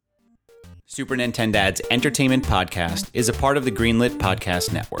Super Nintendad's Entertainment Podcast is a part of the Greenlit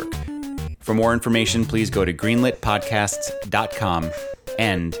Podcast Network. For more information, please go to greenlitpodcasts.com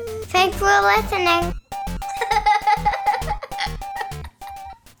and... Thanks for listening.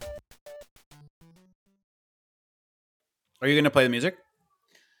 Are you going to play the music?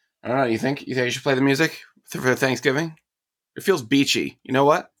 I don't know. You think I should play the music for Thanksgiving? It feels beachy. You know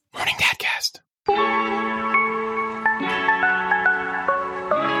what? Morning Dadcast.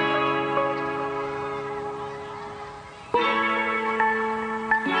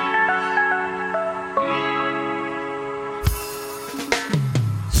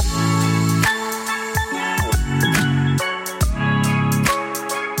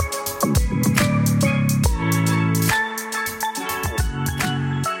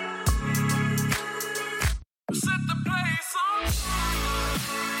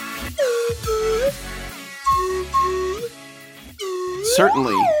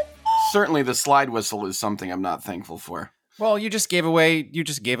 Certainly the slide whistle is something I'm not thankful for. Well, you just gave away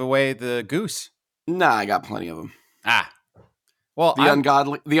the goose. Nah, I got plenty of them. Well, the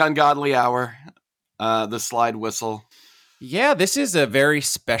ungodly hour, the slide whistle. Yeah, this is a very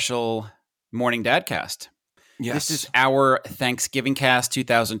special Morning Dadcast. Yes. This is our Thanksgiving cast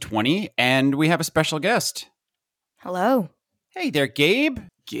 2020, and we have a special guest. Hello. Hey there, Gabe.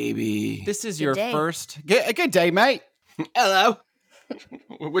 Gaby. This is Good your day. first... Good day, mate. Hello.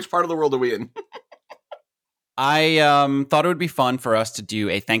 Which part of the world are we in? I thought it would be fun for us to do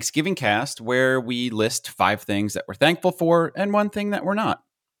a Thanksgiving cast where we list 5 things that we're thankful for and 1 thing that we're not.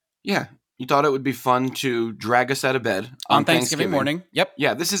 Yeah. You thought it would be fun to drag us out of bed On Thanksgiving morning. Yep.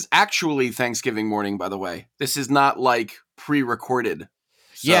 Yeah, this is actually Thanksgiving morning, by the way. This is not like pre-recorded.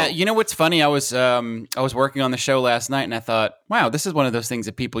 So. Yeah, you know what's funny? I was working on the show last night and I thought, wow, this is one of those things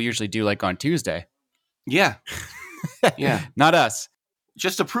that people usually do like on Tuesday. Yeah. Yeah. Not us.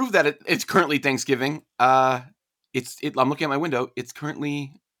 Just to prove that it's currently Thanksgiving, I'm looking at my window. It's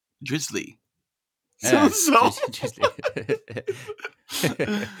currently drizzly. Yeah. Couldn't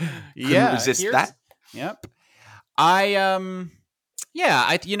resist that. Yep.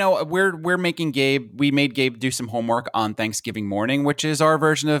 We're making Gabe. We made Gabe do some homework on Thanksgiving morning, which is our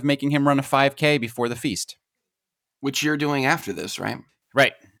version of making him run a 5K before the feast. Which you're doing after this, right?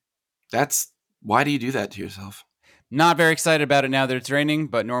 Right. Why do you do that to yourself? Not very excited about it now that it's raining,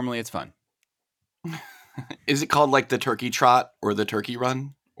 but normally it's fun. Is it called like the turkey trot or the turkey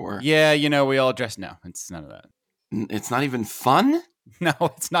run? Or Yeah, we all dress. No, it's none of that. It's not even fun? No,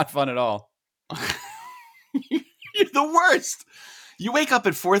 it's not fun at all. You're the worst. You wake up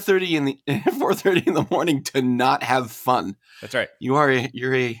at 4:30 in the morning to not have fun. That's right.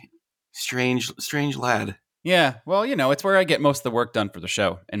 You're a strange lad. Yeah, well, it's where I get most of the work done for the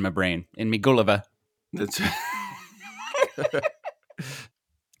show, in my brain, in me gulliver. That's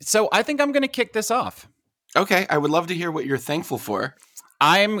So I think I'm going to kick this off. okay. I would love to hear what you're thankful for.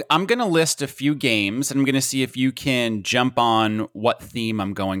 I'm going to list a few games, and I'm going to see if you can jump on what theme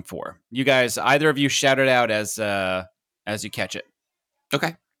I'm going for. You guys, either of you shout it out as you catch it.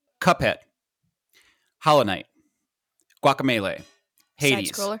 Okay. Cuphead, Hollow Knight, Guacamelee,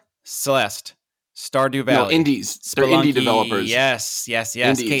 Hades, Side-scroller? Celeste, Stardew Valley. No, indies. They're indie developers. Yes.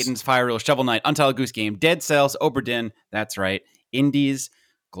 Indies. Caden's Fire Rule, Shovel Knight, Untitled Goose Game, Dead Cells, Oberdin. That's right. Indies,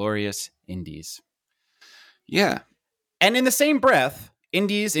 glorious indies. Yeah. And in the same breath,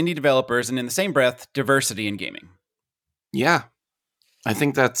 indies, indie developers, and in the same breath, diversity in gaming. Yeah. I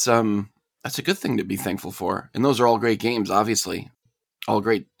think that's a good thing to be thankful for. And those are all great games, obviously. All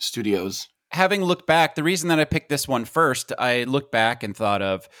great studios. Having looked back, the reason that I picked this one first, I looked back and thought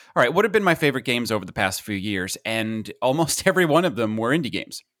of, all right, what have been my favorite games over the past few years? And almost every one of them were indie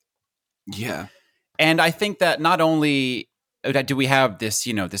games. Yeah. And I think that not only do we have this,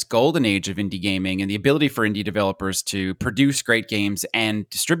 this golden age of indie gaming and the ability for indie developers to produce great games and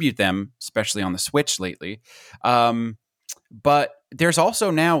distribute them, especially on the Switch lately, but there's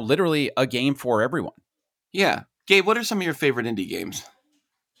also now literally a game for everyone. Yeah. Gabe, what are some of your favorite indie games?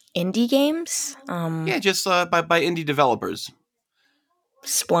 Indie games? Yeah, just by indie developers.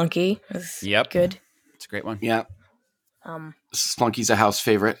 Splunky is Yep. good. It's a great one. Yeah. Um, Splunky's a house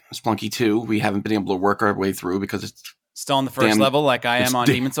favorite. Splunky 2, we haven't been able to work our way through because it's Still on the first level like I am on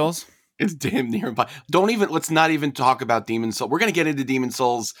Demon Souls. It's damn near impossible. Let's not even talk about Demon Souls. We're going to get into Demon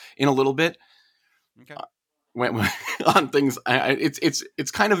Souls in a little bit. Okay. On things,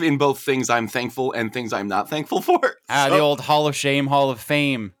 it's kind of in both things I'm thankful and things I'm not thankful for. The old Hall of Shame, Hall of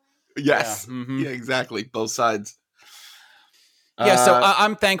Fame. Yes. Yeah, mm-hmm. Yeah, exactly. Both sides. Yeah, so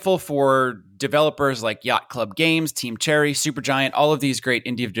I'm thankful for developers like Yacht Club Games, Team Cherry, Supergiant, all of these great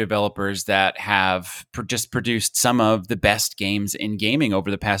indie developers that have just produced some of the best games in gaming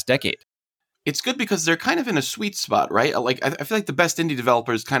over the past decade. it's good because they're kind of in a sweet spot, right? Like I feel like the best indie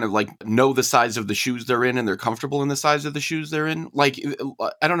developers kind of like know the size of the shoes they're in, and they're comfortable in the size of the shoes they're in. Like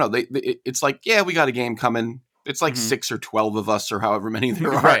I don't know, it's like, yeah, we got a game coming. It's like 6 or 12 of us, or however many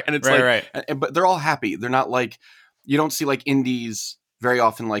there are, Right, and it's right. but they're all happy. They're not like, you don't see like indies very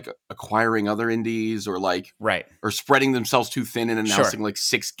often like acquiring other indies, or like or spreading themselves too thin and announcing like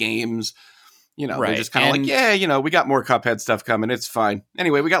 6 games. You know, they're just kind of like, yeah, you know, we got more Cuphead stuff coming. It's fine.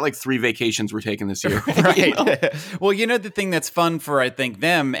 Anyway, we got like 3 vacations we're taking this year. Right. You know? Well, you know, the thing that's fun for, I think,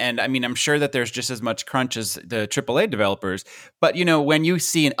 them, and I mean, I'm sure that there's just as much crunch as the AAA developers, but, you know, when you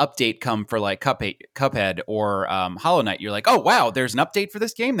see an update come for like Cuphead or Hollow Knight, you're like, oh, wow, there's an update for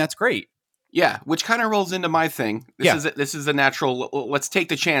this game? That's great. Yeah, which kind of rolls into my thing. This is a natural, let's take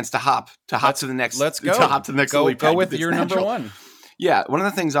the chance to hop to the next. Let's go. To hop to the next. Go with your number one. Yeah, one of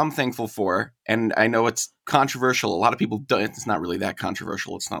the things I'm thankful for, and I know it's controversial. A lot of people don't. It's not really that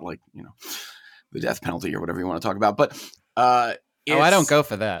controversial. It's not like, you know, the death penalty or whatever you want to talk about. But I don't go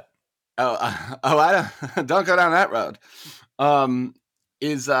for that. I don't go down that road.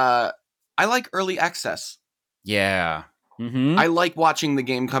 I like early access. Yeah. Mm-hmm. I like watching the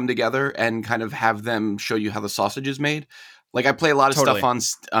game come together and kind of have them show you how the sausage is made. Like I play a lot of stuff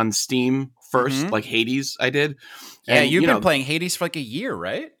on Steam first, like Hades. I did. Yeah, and, you've been playing Hades for like a year,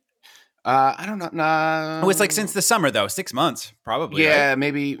 right? I don't know. No. Oh, it's like since the summer though, 6 months probably. Yeah, right?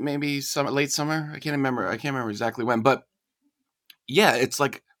 maybe summer, late summer. I can't remember exactly when, but yeah, it's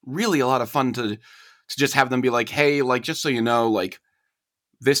like really a lot of fun to just have them be like, hey, like just so you know, like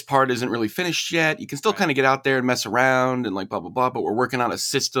this part isn't really finished yet. You can still kind of get out there and mess around and like blah, blah, blah. But we're working on a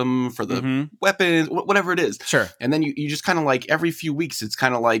system for the weapons, whatever it is. Sure. And then you just kind of like every few weeks, it's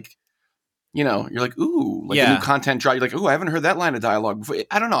kind of like, you know, you're like, ooh, like a new content drop. You're like, ooh, I haven't heard that line of dialogue before.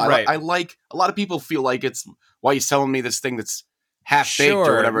 I don't know. Right. I like, a lot of people feel like it's, why are you selling me this thing that's half baked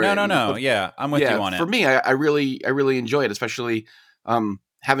or whatever. No. Yeah, I'm with you on it. For me, I really enjoy it, especially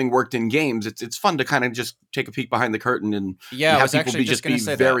having worked in games. It's fun to kind of just take a peek behind the curtain and have people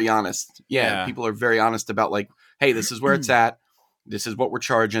be very honest. Yeah, people are very honest about like, hey, this is where it's at. This is what we're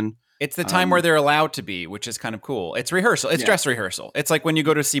charging. It's the time where they're allowed to be, which is kind of cool. It's rehearsal. It's dress rehearsal. It's like when you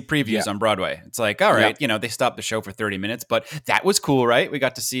go to see previews on Broadway. It's like, all right, you know, they stopped the show for 30 minutes, but that was cool, right? We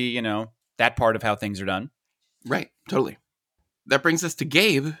got to see, you know, that part of how things are done. Right. Totally. That brings us to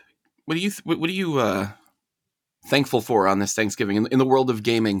Gabe. What are you thankful for on this Thanksgiving in the world of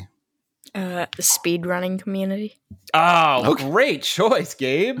gaming? The speedrunning community. Oh, great choice,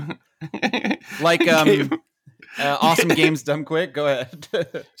 Gabe. Like, Gabe. Awesome games done quick. Go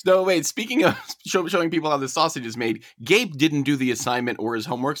ahead. No, wait. Speaking of showing people how the sausage is made, Gabe didn't do the assignment or his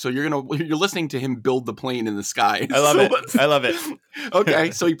homework, so you're listening to him build the plane in the sky. I love it.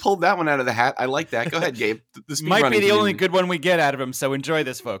 Okay, so he pulled that one out of the hat. I like that. Go ahead, Gabe. This might be the only good one we get out of him. So enjoy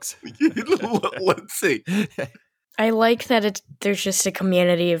this, folks. Let's see. I like that there's just a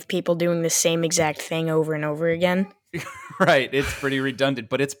community of people doing the same exact thing over and over again. Right. It's pretty redundant,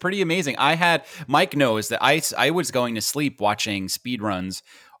 but it's pretty amazing. Mike knows that I was going to sleep watching speedruns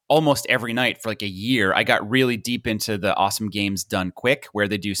almost every night for like a year. I got really deep into the Awesome Games Done Quick, where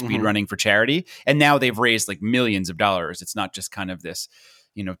they do speedrunning for charity. And now they've raised like millions of dollars. It's not just kind of this,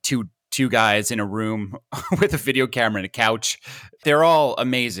 you know, two guys in a room with a video camera and a couch. They're all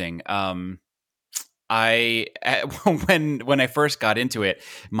amazing. When I first got into it,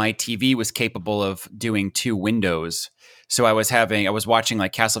 my TV was capable of doing 2 windows. So I was watching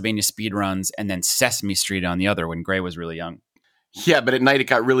like Castlevania speedruns and then Sesame Street on the other when Gray was really young. Yeah, but at night it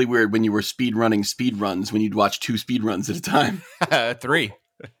got really weird when you were speedrunning speedruns, when you'd watch 2 speedruns at a time. 3.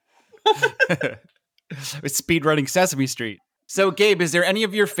 It's speedrunning Sesame Street. So Gabe, is there any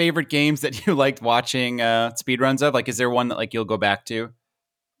of your favorite games that you liked watching speedruns of? Like, is there one that like you'll go back to?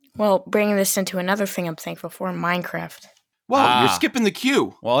 Well, bringing this into another thing I'm thankful for, Minecraft. Well, you're skipping the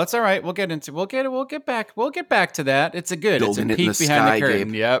queue. Well, it's all right. We'll get back to that. It's Building it's a peek behind the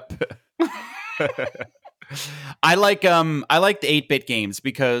curtain. Gabe. Yep. I like the 8-bit games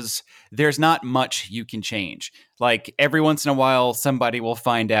because there's not much you can change. Like every once in a while, somebody will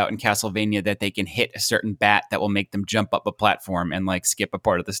find out in Castlevania that they can hit a certain bat that will make them jump up a platform and like skip a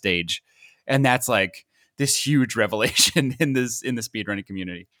part of the stage. And that's like this huge revelation in the speedrunning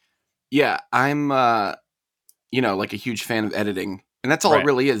community. Yeah, I'm like a huge fan of editing. And that's all it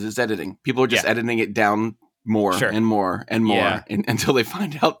really is editing. People are just editing it down more and more and more until they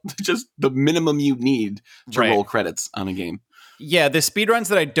find out just the minimum you need to roll credits on a game. Yeah, the speedruns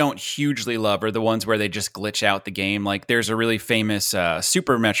that I don't hugely love are the ones where they just glitch out the game. Like there's a really famous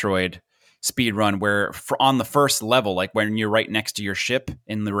Super Metroid speedrun where on the first level, like when you're right next to your ship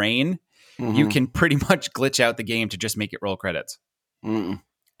in the rain, you can pretty much glitch out the game to just make it roll credits. Mm.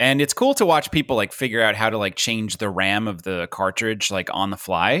 And it's cool to watch people like figure out how to like change the RAM of the cartridge like on the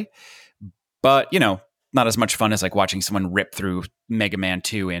fly. But, not as much fun as like watching someone rip through Mega Man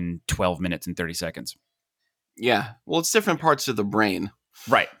 2 in 12 minutes and 30 seconds. Yeah. Well, it's different parts of the brain.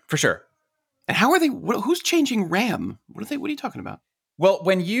 Right, for sure. And how are they? Who's changing RAM? What are you talking about? Well,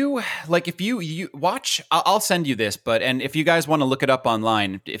 when you like, if you watch, I'll send you this, and if you guys want to look it up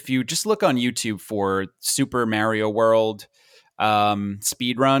online, if you just look on YouTube for Super Mario World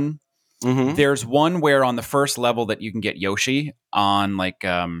speed run, there's one where on the first level that you can get Yoshi on like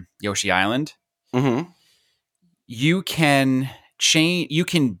Yoshi Island. You can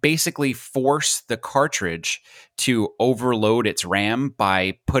basically force the cartridge to overload its RAM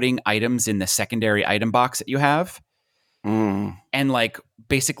by putting items in the secondary item box that you have. And like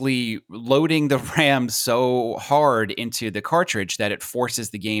basically loading the RAM so hard into the cartridge that it forces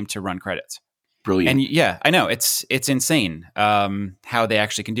the game to run credits. Brilliant. And yeah, I know it's insane how they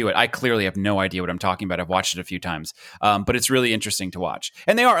actually can do it. I clearly have no idea what I'm talking about. I've watched it a few times, but it's really interesting to watch.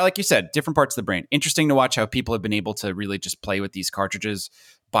 And they are, like you said, different parts of the brain. Interesting to watch how people have been able to really just play with these cartridges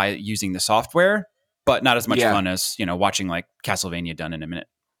by using the software, but not as much fun as watching like Castlevania done in a minute.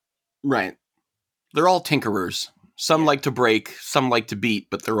 Right. They're all tinkerers. Some like to break, some like to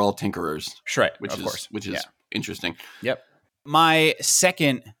beat, but they're all tinkerers. Right, which is interesting. Yep. My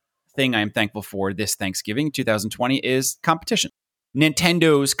second thing I'm thankful for this Thanksgiving 2020 is competition.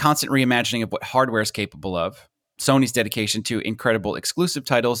 Nintendo's constant reimagining of what hardware is capable of, Sony's dedication to incredible exclusive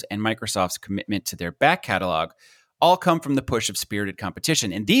titles, and Microsoft's commitment to their back catalog all come from the push of spirited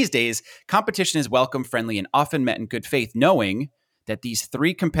competition. And these days, competition is welcome, friendly, and often met in good faith, knowing that these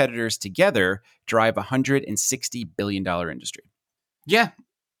three competitors together drive a $160 billion industry. Yeah.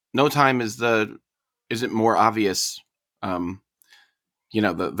 No time is it more obvious,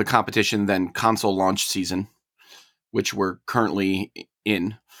 the competition than console launch season, which we're currently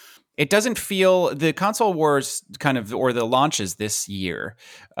in. It doesn't feel the console wars or the launches this year,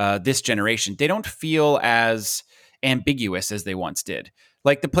 this generation, they don't feel as ambiguous as they once did.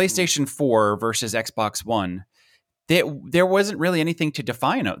 Like the PlayStation 4 versus Xbox One, there wasn't really anything to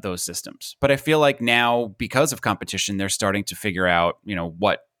define those systems. But I feel like now, because of competition, they're starting to figure out,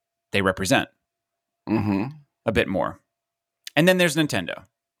 what they represent a bit more. And then there's Nintendo.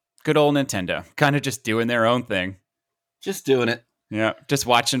 Good old Nintendo. Kind of just doing their own thing. Just doing it. Yeah. Just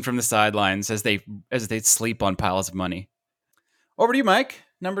watching from the sidelines as they sleep on piles of money. Over to you, Mike.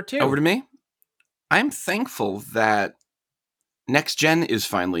 Number 2. Over to me. I'm thankful that next gen is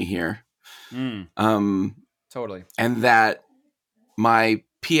finally here. Totally. And that my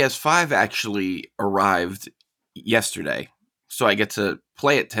PS5 actually arrived yesterday. So I get to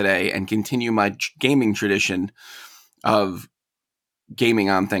play it today and continue my gaming tradition of gaming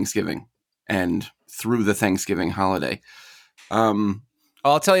on Thanksgiving and through the Thanksgiving holiday.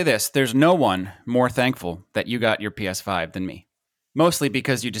 I'll tell you this. There's no one more thankful that you got your PS5 than me. Mostly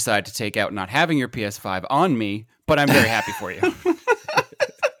because you decided to take out not having your PS5 on me, but I'm very happy for you.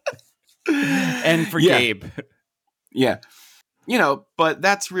 And for Gabe. Yeah. But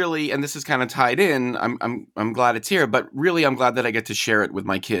that's really, and this is kind of tied in. I'm glad it's here, but really I'm glad that I get to share it with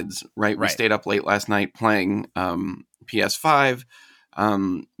my kids, right? We stayed up late last night playing PS5,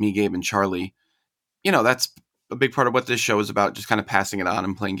 me, Gabe, and Charlie. That's a big part of what this show is about, just kind of passing it on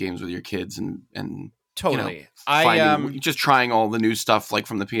and playing games with your kids and totally. Just trying all the new stuff like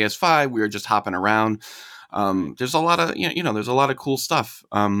from the PS5. We were just hopping around. There's a lot of, there's a lot of cool stuff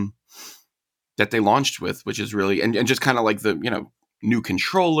that they launched with, which is really, and just kind of like the, new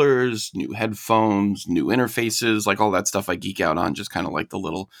controllers, new headphones, new interfaces, like all that stuff I geek out on, just kind of like the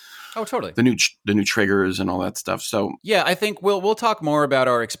little, totally, the new triggers and all that stuff. So yeah, I think we'll talk more about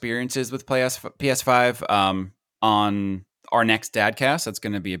our experiences with PS5 on our next Dadcast. That's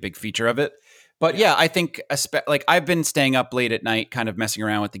going to be a big feature of it. But yeah, I think like I've been staying up late at night, kind of messing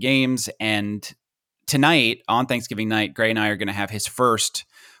around with the games, and tonight on Thanksgiving night, Gray and I are going to have his first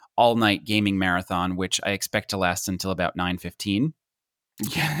all-night gaming marathon, which I expect to last until about 9:15.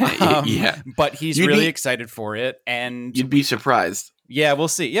 Yeah. But he's really excited for it, and you'd be surprised. Yeah, we'll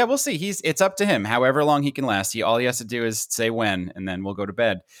see. It's up to him. However long he can last. All he has to do is say when, and then we'll go to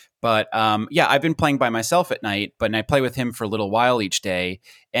bed. But I've been playing by myself at night, but I play with him for a little while each day.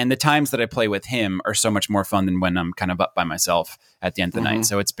 And the times that I play with him are so much more fun than when I'm kind of up by myself at the end of the night.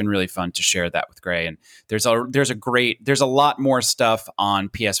 So it's been really fun to share that with Gray. And there's a lot more stuff on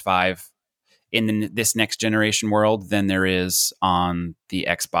PS5 in this next generation world than there is on the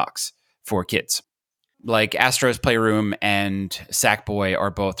Xbox for kids. Like Astro's Playroom and Sackboy are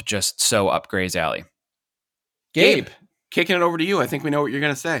both just so up Gray's alley. Gabe, kicking it over to you. I think we know what you're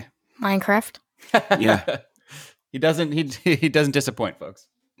going to say. Minecraft. Yeah. He doesn't disappoint, folks.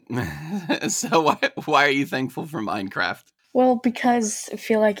 So why are you thankful for Minecraft? Well, because I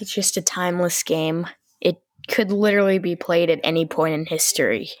feel like it's just a timeless game. It could literally be played at any point in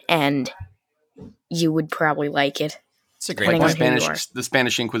history, and you would probably like it. It's a great Depending Like on point. who you are. the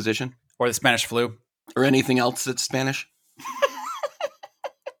Spanish Inquisition, Or the Spanish flu. or anything else that's Spanish.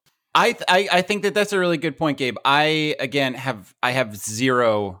 I think that's a really good point, Gabe. I have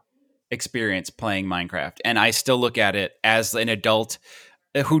zero experience playing Minecraft, and I still look at it as an adult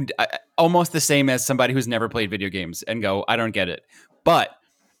who almost the same as somebody who's never played video games, and go, I don't get it. But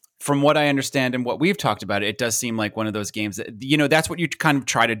from what I understand and what we've talked about, it does seem like one of those games that, that's what you kind of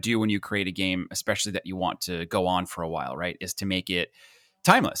try to do when you create a game, especially that you want to go on for a while, right? Is to make it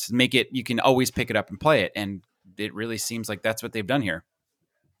timeless, make it you can always pick it up and play it, and it really seems like that's what they've done here.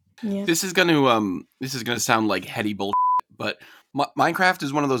 Yeah. This is gonna sound like heady bullshit, but Minecraft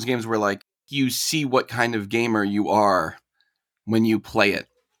is one of those games where like you see what kind of gamer you are when you play it,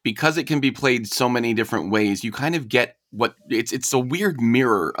 because it can be played so many different ways. You kind of get what it's a weird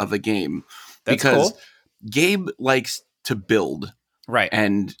mirror of a game. That's because cool. Gabe likes to build Right.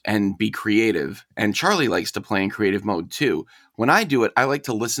 and be creative, and Charlie likes to play in creative mode too. When I do it, I like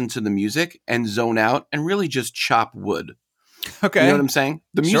to listen to the music and zone out and really just chop wood. Okay. You know what I'm saying?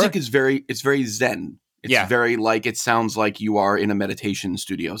 The music Sure. is very zen. It's Yeah. very like, it sounds like you are in a meditation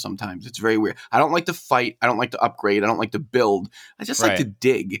studio sometimes. It's very weird. I don't like to fight. I don't like to upgrade. I don't like to build. I just like Right. to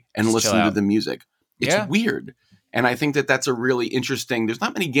dig and Just listen chill to out. the music. It's Yeah. weird. And I think that that's a really interesting, there's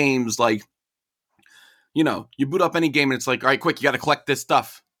not many games like, you boot up any game and it's like, all right, quick, you got to collect this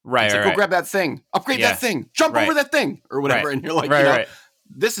stuff. Right. It's like, right. go grab that thing, upgrade Yeah. that thing, jump Right. over that thing, or whatever. Right. And you're like, Right. Right.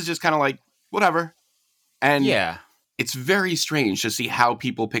 this is just kind of like, whatever. And Yeah. it's very strange to see how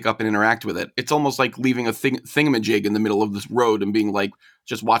people pick up and interact with it. It's almost like leaving a thingamajig in the middle of this road and being like,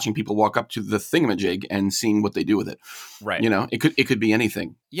 just watching people walk up to the thingamajig and seeing what they do with it. Right. It could be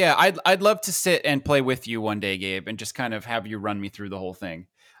anything. Yeah. I'd love to sit and play with you one day, Gabe, and just kind of have you run me through the whole thing.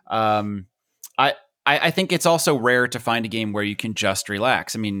 I think it's also rare to find a game where you can just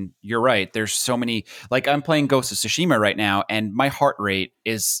relax. I mean, you're right. There's so many, like I'm playing Ghost of Tsushima right now, and my heart rate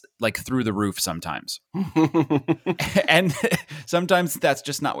is like through the roof sometimes. And sometimes that's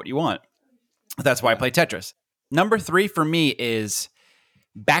just not what you want. That's why I play Tetris. Number 3 for me is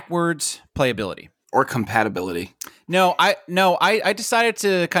backwards playability. Or compatibility. No, I decided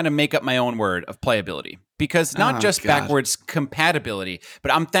to kind of make up my own word of playability, because not Oh, just God. backwards compatibility,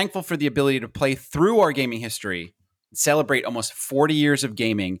 but I'm thankful for the ability to play through our gaming history, celebrate almost 40 years of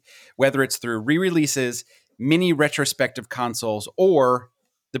gaming, whether it's through re-releases, mini retrospective consoles, or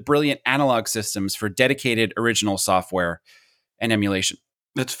the brilliant analog systems for dedicated original software and emulation.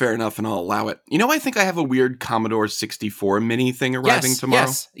 That's fair enough, and I'll allow it. I think I have a weird Commodore 64 mini thing arriving tomorrow.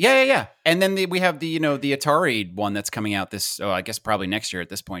 Yes. Yeah. And then we have the the Atari one that's coming out I guess probably next year at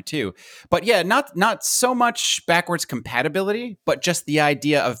this point too. But yeah, not so much backwards compatibility, but just the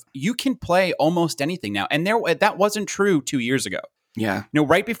idea of you can play almost anything now. And that wasn't true 2 years ago. Yeah.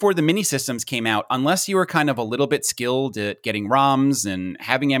 Right before the mini systems came out, unless you were kind of a little bit skilled at getting ROMs and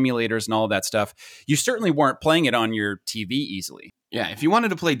having emulators and all of that stuff, you certainly weren't playing it on your TV easily. Yeah, if you wanted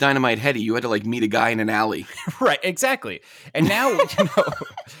to play Dynamite Heady, you had to like meet a guy in an alley. Right, exactly. And now,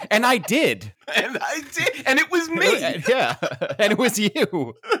 and I did. And I did, and it was me. Yeah, and it was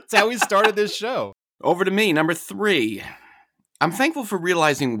you. That's how we started this show. Over to me, number 3. I'm thankful for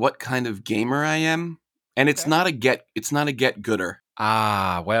realizing what kind of gamer I am, and it's not a get gooder.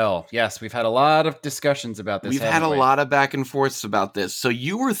 Ah, well, yes, we've had a lot of discussions about this. We've had a lot of back and forths about this. So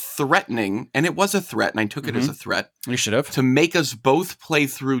you were threatening, and it was a threat, and I took it as a threat, You should have. to make us both play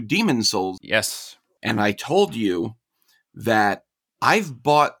through Demon Souls. Yes. And I told you that I've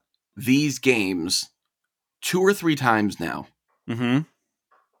bought these games 2 or 3 times now, Mm-hmm.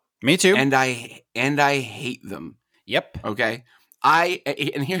 Me too. and I hate them. Yep. Okay,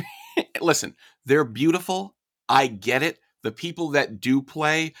 and here, listen, they're beautiful. I get it. The people that do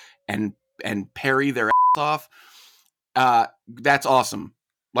play and parry their ass off, that's awesome.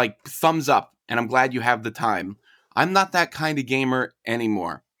 Like, thumbs up, and I'm glad you have the time. I'm not that kind of gamer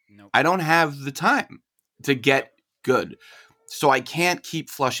anymore. Nope. I don't have the time to get good. So I can't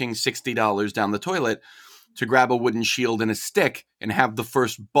keep flushing $60 down the toilet to grab a wooden shield and a stick and have the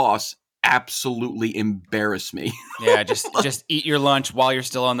first boss absolutely embarrass me. Yeah, just eat your lunch while you're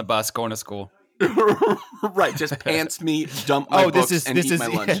still on the bus going to school. Right, just pants me, dump my books, and eat my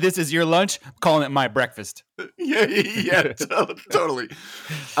lunch. This is your lunch. I'm calling it my breakfast. Yeah, totally.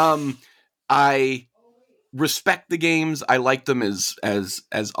 I respect the games. I like them as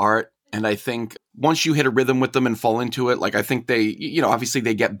art, and I think once you hit a rhythm with them and fall into it, like I think they, obviously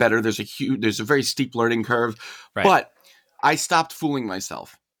they get better. There's a very steep learning curve, Right. but I stopped fooling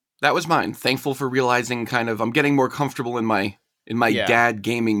myself. That was mine. Thankful for realizing I'm getting more comfortable in my Yeah. dad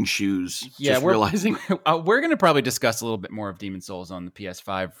gaming shoes. Yeah, just realizing. We're going to probably discuss a little bit more of Demon's Souls on the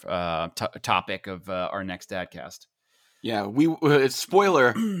PS5 topic of our next Dadcast. Yeah,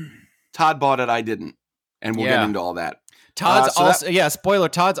 spoiler, Todd bought it, I didn't. And we'll get into all that. Todd's spoiler,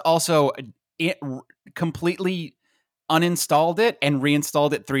 Todd's also completely uninstalled it and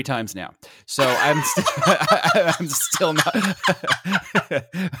reinstalled it 3 times now. So I'm still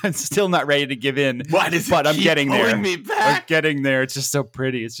not ready to give in. But I'm getting there. Me back? I'm getting there. It's just so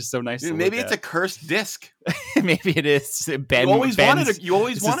pretty. It's just so nice. Dude, maybe it's a cursed disc. Maybe it is. You always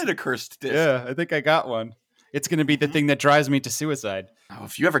wanted a cursed disc. Yeah, I think I got one. It's going to be the thing that drives me to suicide. Oh,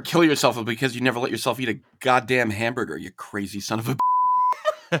 if you ever kill yourself, it's because you never let yourself eat a goddamn hamburger, you crazy son of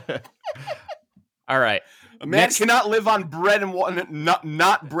a. All right. A man cannot live on bread and water,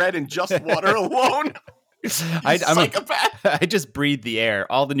 not bread and just water alone. I'm a psychopath. I just breathe the air.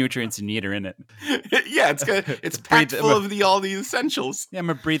 All the nutrients you need are in it. Yeah, it's good. It's packed full of all the essentials. Yeah, I'm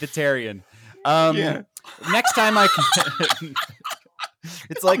a breathitarian. Yeah. Next time I can.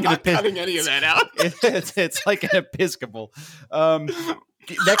 It's like I'm not cutting any of that out. It's like an Episcopal.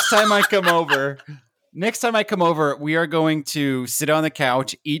 Next time I come over, we are going to sit on the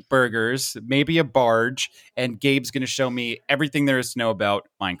couch, eat burgers, maybe a barge, and Gabe's going to show me everything there is to know about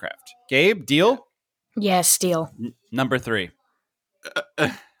Minecraft. Gabe, deal? Yes, deal. Number 3.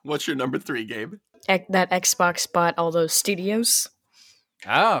 What's your number 3, Gabe? That Xbox bought all those studios.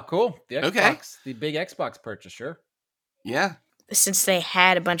 Ah, cool. The Xbox, okay. The big Xbox purchase, sure. Yeah. Since they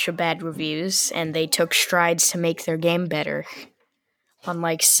had a bunch of bad reviews and they took strides to make their game better,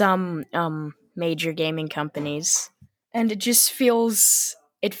 unlike some major gaming companies. And it just feels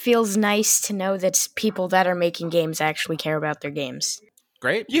nice to know that people that are making games actually care about their games.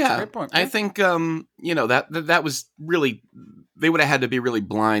 Great. Yeah. That's a great point. I think that was really, they would have had to be really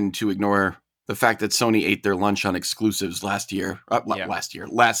blind to ignore the fact that Sony ate their lunch on exclusives last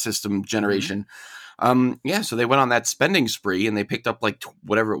system generation. Mm-hmm. So they went on that spending spree and they picked up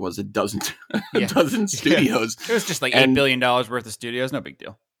whatever it was, a dozen studios. It was just like $8 billion worth of studios. No big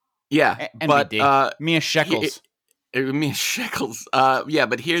deal. Yeah. But Mia Shekels. Mia Shekels.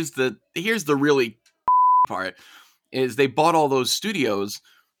 But here's the really part is they bought all those studios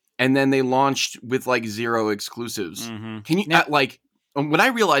and then they launched with 0 exclusives. Mm-hmm. Can you when I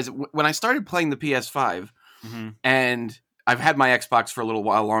realized when I started playing the PS5 mm-hmm. and I've had my Xbox for a little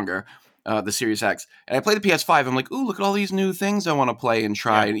while longer, the Series X, and I play the PS5, I'm like, ooh, look at all these new things I want to play and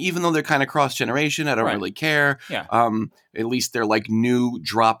try. Yeah. And even though they're kind of cross-generation, I don't really care. Yeah. At least they're new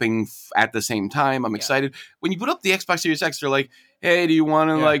dropping at the same time. I'm excited. When you put up the Xbox Series X, they're like, hey, do you want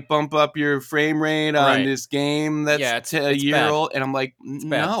to bump up your frame rate on this game that's a year bad. Old? And I'm like,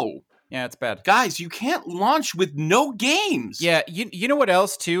 no. Yeah, it's bad. Guys, you can't launch with no games. Yeah, you know what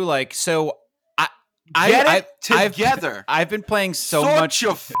else too? Get it together. I've been playing so Sort much.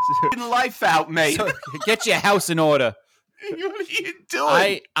 your f***ing life out, mate. Get your house in order. What are you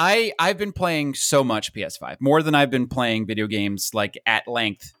doing? I've been playing so much PS5, more than I've been playing video games at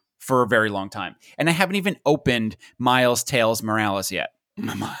length for a very long time, and I haven't even opened Miles Tales Morales yet.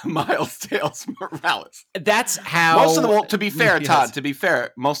 Miles Tales Morales. That's how most of the. To be fair, Todd. To be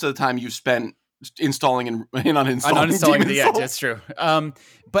fair, most of the time you spent installing and uninstalling. Yeah, that's true.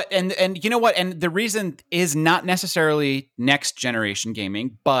 But and you know what? And the reason is not necessarily next generation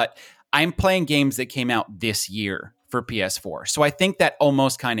gaming, but I'm playing games that came out this year for PS4. So I think that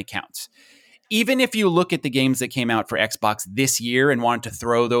almost kind of counts. Even if you look at the games that came out for Xbox this year and wanted to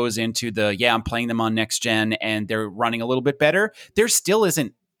throw those into I'm playing them on next gen and they're running a little bit better, that's still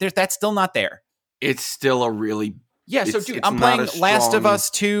not there. It's still a really I'm playing Last of Us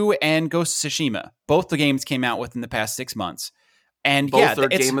 2 and Ghost of Tsushima. Both the games came out within the past 6 months. And both are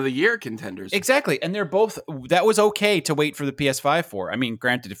Game of the Year contenders. Exactly. And they're both, that was okay to wait for the PS5 for. I mean,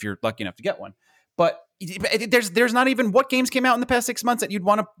 granted, if you're lucky enough to get one. But there's not even what games came out in the past 6 months that you'd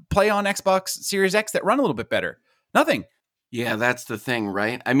want to play on Xbox Series X that run a little bit better. Nothing. Yeah, that's the thing,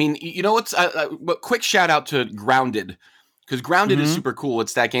 right? I mean, you know what's quick shout out to Grounded. Because Grounded is super cool.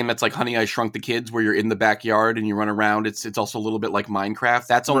 It's that game that's like Honey, I Shrunk the Kids, where you're in the backyard and you run around. It's also a little bit like Minecraft.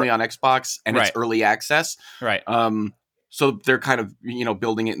 That's only on Xbox and it's early access. Right. So they're kind of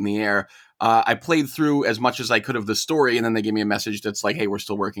building it in the air. I played through as much as I could of the story, and then they gave me a message that's like, "Hey, we're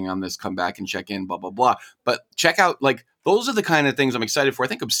still working on this. Come back and check in." Blah blah blah. But check out those are the kind of things I'm excited for. I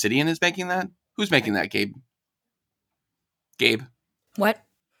think Obsidian is making that. Who's making that, Gabe? Gabe. What?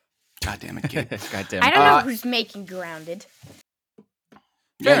 God damn it, Gabe. God damn it. I don't know who's making Grounded.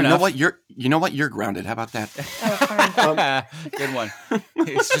 Fair enough. You know what? You're grounded. How about that? Good one.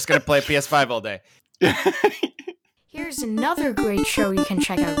 He's just gonna play PS5 all day. Here's another great show you can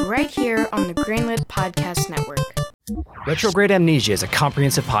check out right here on the Greenlit Podcast Network. Retrograde Amnesia is a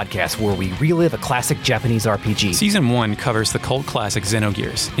comprehensive podcast where we relive a classic Japanese RPG. Season 1 covers the cult classic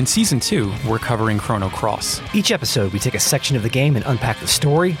Xenogears. In Season 2, we're covering Chrono Cross. Each episode, we take a section of the game and unpack the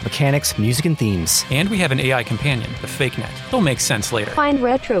story, mechanics, music, and themes. And we have an AI companion, the FakeNet. It'll make sense later. Find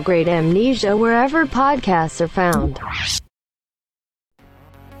Retrograde Amnesia wherever podcasts are found.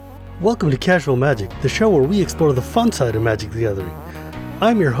 Welcome to Casual Magic, the show where we explore the fun side of Magic the Gathering.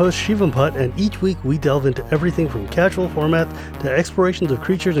 I'm your host, Shivam Putt, and each week we delve into everything from casual formats to explorations of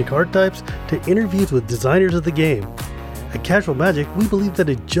creatures and card types to interviews with designers of the game. At Casual Magic, we believe that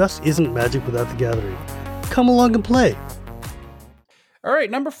it just isn't Magic without the Gathering. Come along and play. All right,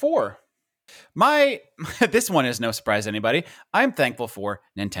 number 4. This one is no surprise to anybody. I'm thankful for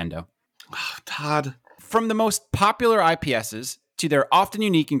Nintendo. Oh, Todd. From the most popular IPSs to their often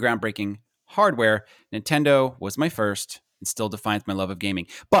unique and groundbreaking hardware, Nintendo was my first and still defines my love of gaming.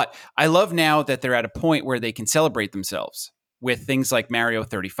 But I love now that they're at a point where they can celebrate themselves with things like Mario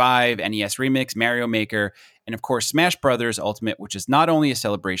 35, NES Remix, Mario Maker, and of course Smash Bros. Ultimate, which is not only a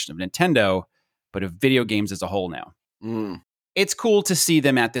celebration of Nintendo, but of video games as a whole now. It's cool to see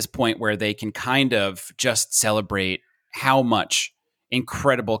them at this point where they can kind of just celebrate how much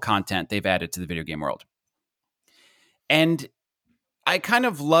incredible content they've added to the video game world. And I kind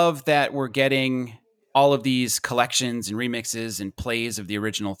of love that we're getting all of these collections and remixes and plays of the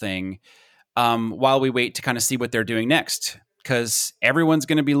original thing while we wait to kind of see what they're doing next. Because everyone's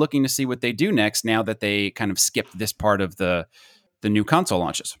going to be looking to see what they do next now that they kind of skipped this part of the new console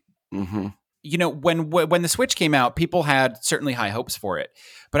launches. Mm-hmm. You know, when the Switch came out, people had certainly high hopes for it.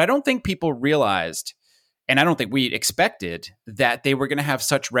 But I don't think people realized, and I don't think we expected, that they were going to have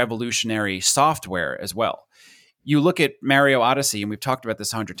such revolutionary software as well. You look at Mario Odyssey, and we've talked about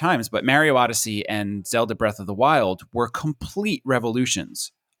this 100 times, but Mario Odyssey and Zelda Breath of the Wild were complete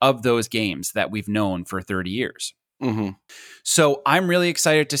revolutions of those games that we've known for 30 years. Mm-hmm. So I'm really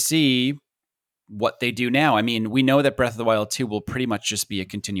excited to see what they do now. I mean, we know that Breath of the Wild 2 will pretty much just be a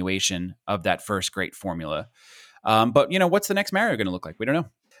continuation of that first great formula. But, you know, what's the next Mario going to look like? We don't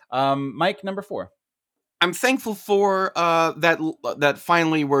know. Mike, number 4. I'm thankful for that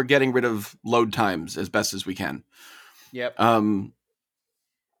finally we're getting rid of load times as best as we can. Yep.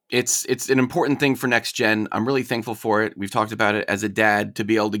 It's an important thing for next gen. I'm really thankful for it. We've talked about it as a dad, to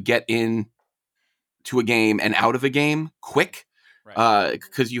be able to get in to a game and out of a game quick,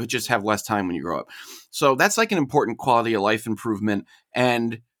 because you just have less time when you grow up. So that's like an important quality of life improvement.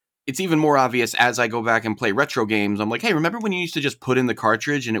 And it's even more obvious as I go back and play retro games. I'm like, hey, remember when you used to just put in the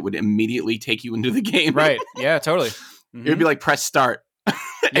cartridge and it would immediately take you into the game? Right. Yeah, totally. Mm-hmm. It would be like, press start.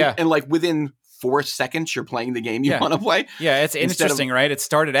 Yeah. And like within 4 seconds, you're playing the game you want to play. Yeah, it's interesting, right? It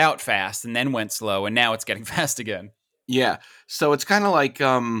started out fast and then went slow, and now it's getting fast again. Yeah. So it's kind of like,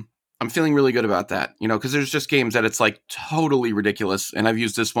 I'm feeling really good about that, you know, because there's just games that it's like totally ridiculous. And I've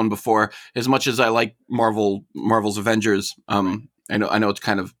used this one before. As much as I like Marvel's Avengers, I know it's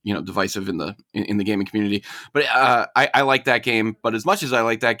kind of, you know, divisive in the gaming community, but I like that game. But as much as I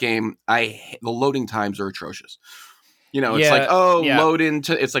like that game, the loading times are atrocious. You know, it's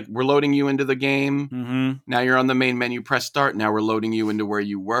it's like we're loading you into the game. Mm-hmm. Now you're on the main menu, press start. Now we're loading you into where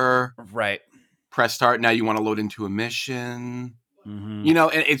you were. Right. Press start. Now you want to load into a mission. Mm-hmm. You know,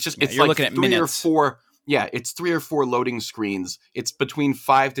 and it's just, it's you're like looking at 3 minutes. or 4. Yeah, it's 3 or 4 loading screens. It's between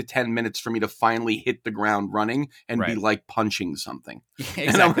 5 to 10 minutes for me to finally hit the ground running and be like punching something.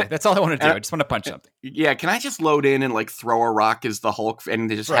 Exactly. That's all I want to do. I just want to punch something. Yeah, can I just load in and like throw a rock as the Hulk and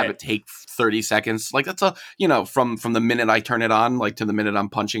they just have it take 30 seconds? Like that's from the minute I turn it on, like to the minute I'm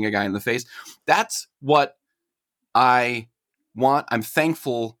punching a guy in the face. That's what I want. I'm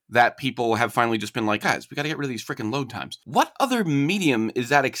thankful that people have finally just been like, guys, we got to get rid of these freaking load times. What other medium is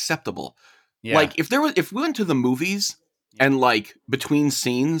that acceptable? Yeah. Like if we went to the movies and like between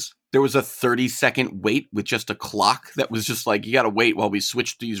scenes, there was a 30-second wait with just a clock that was just like, you got to wait while we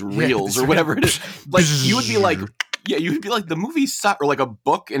switch these reels or whatever it is. Like you would be like, the movie suck, or like a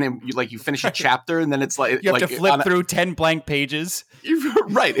book, and then you finish a chapter and then it's like you have to flip through 10 blank pages.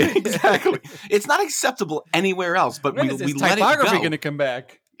 Right, exactly. It's not acceptable anywhere else, but we let it go. Typography going to come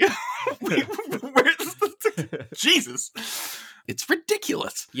back? Jesus. It's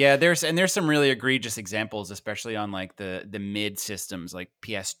ridiculous. Yeah, there's some really egregious examples, especially on like the mid systems like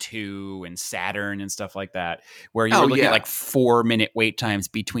PS2 and Saturn and stuff like that, where you're looking at like 4-minute wait times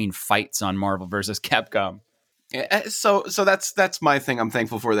between fights on Marvel versus Capcom. Yeah, so that's my thing. I'm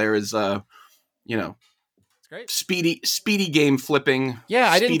thankful for there is it's great. Speedy game flipping. Yeah,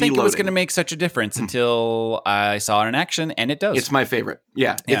 I didn't think loading. It was going to make such a difference until I saw it in action, and it does. It's my favorite.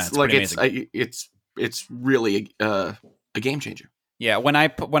 Yeah, it's like it's really a game changer. Yeah, when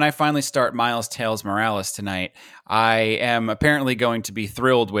I finally start Miles Tales Morales tonight, I am apparently going to be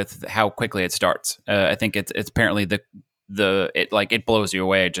thrilled with how quickly it starts. I think it's apparently it blows you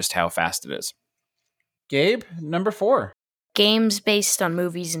away just how fast it is. Gabe, number 4. Games based on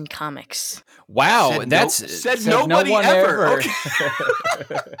movies and comics. Wow, said nobody no one ever. Okay.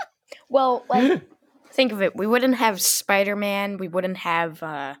 Well, like, think of it. We wouldn't have Spider-Man. We wouldn't have.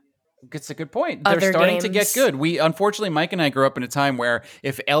 It's a good point. They're Other starting to get games. good. We unfortunately, Mike and I grew up in a time where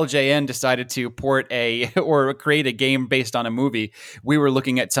if LJN decided to port or create a game based on a movie, we were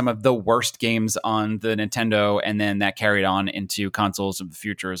looking at some of the worst games on the Nintendo, and then that carried on into consoles of the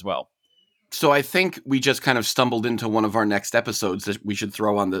future as well. So I think we just kind of stumbled into one of our next episodes that we should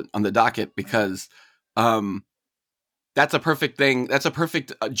throw on the docket, because that's a perfect thing. That's a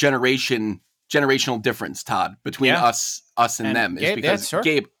perfect generational difference, Todd, between us and them. Is Gabe, because sure.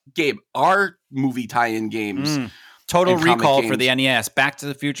 Gabe, our movie tie-in games, Total and comic Recall for games the NES, Back to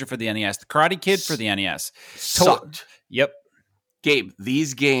the Future for the NES, The Karate Kid for the NES. sucked. Yep. Gabe,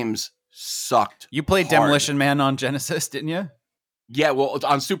 these games sucked. You played hard. Demolition Man on Genesis, didn't you? Yeah, well, it's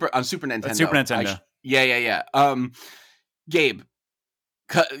on Super Nintendo. Super Nintendo. Yeah. Gabe,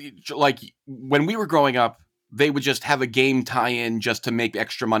 like when we were growing up, they would just have a game tie-in just to make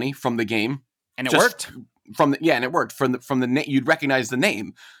extra money from the game, And it Just worked. and it worked from the you'd recognize the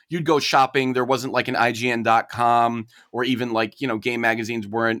name. You'd go shopping. There wasn't like an IGN.com or even like, game magazines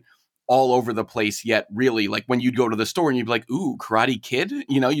weren't all over the place yet. Really, like when you'd go to the store and you'd be like, "Ooh, Karate Kid,"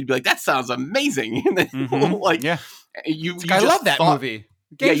 you'd be like, "That sounds amazing." And then, like, Yeah. you I just love that thought- movie.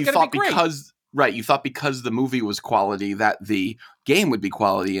 Yeah, Game's you gonna thought be great. because the movie was quality that the game would be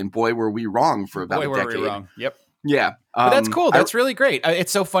quality, and boy, were we wrong for about Boy, a were decade. we wrong. Yep. Yeah, But that's cool. I- That's really great.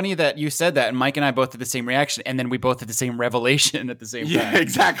 It's so funny that you said that, and Mike and I both had the same reaction, and then we both had the same revelation at the same time. yeah,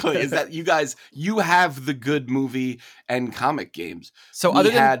 exactly. Is that you have the good movie and comic games? So We other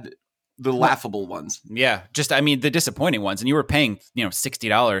than had the laughable ones. yeah, the disappointing ones, and you were paying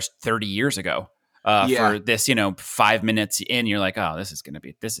 $60 30 years ago Yeah. for this 5 minutes in. You're like, oh, this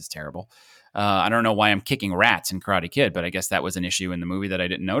is terrible. I don't know why I'm kicking rats in Karate Kid, but I guess that was an issue in the movie that I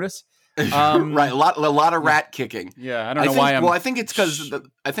didn't notice. Right, a lot of rat kicking. Yeah, I don't know why I'm. Well, I think it's because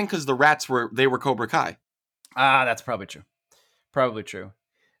the rats were Cobra Kai. That's probably true. Probably true.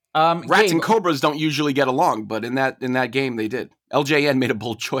 Rats Gabe, and cobras don't usually get along, but in that game they did. LJN made a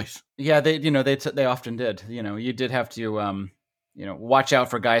bold choice. Yeah, they often did. You did have to watch out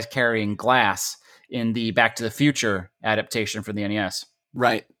for guys carrying glass in the Back to the Future adaptation for the NES.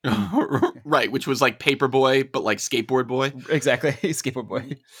 Right, right, which was like Paperboy, but like Skateboard Boy. Exactly, Skateboard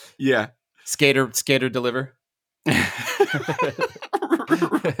Boy. Yeah, Skater deliver.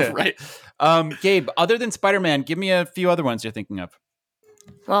 right. Gabe, other than Spider-Man, give me a few other ones you're thinking of.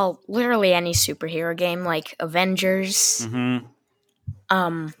 Well, literally any superhero game like Avengers.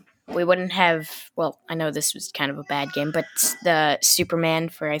 Mm-hmm. We wouldn't have. Well, I know this was kind of a bad game, but the Superman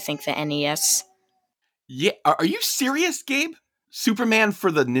for I think the NES. Yeah, are you serious, Gabe? Superman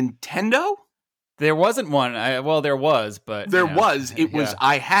for the Nintendo? There wasn't one. There was, but There was. It was. yeah.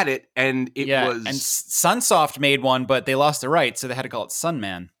 I had it, and it Yeah, was and Sunsoft made one, but they lost the rights, so they had to call it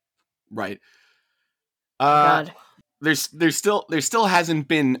Sunman. right. God. There still hasn't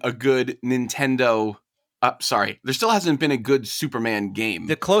been a good Nintendo. There still hasn't been a good Superman game.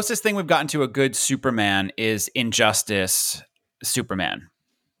 The closest thing we've gotten to a good Superman is Injustice Superman.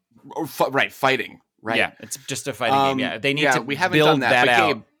 Right, fighting. Right. Yeah, it's just a fighting game. Yeah, they need to we haven't build done that,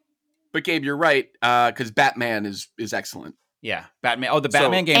 out. But Gabe, you're right, because Batman is excellent. Yeah, Batman. Oh, the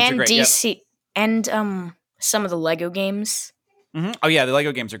Batman games are And great. Yep. DC and some of the Lego games. Mhm. Oh yeah, the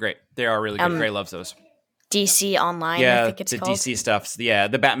Lego games are great. They are really good. Gray loves those. DC Online, Yeah, I think it's the called. DC stuff. Yeah,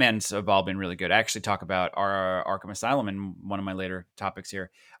 the Batmans have all been really good. I actually talk about our Arkham Asylum in one of my later topics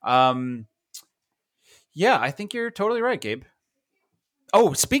here. Yeah, I think you're totally right, Gabe.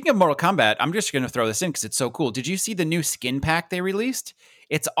 Oh, speaking of Mortal Kombat, I'm just going to throw this in because it's so cool. Did you see the new skin pack they released?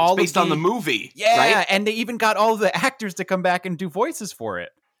 It's all Based on the movie. Yeah, right? and they even got all the actors to come back and do voices for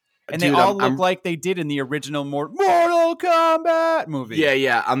it. And Dude, they all I'm- look like they did in the original Mortal Kombat movie.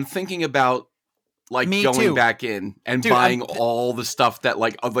 Yeah. I'm thinking about Me going too. back in and Dude, buying all the stuff that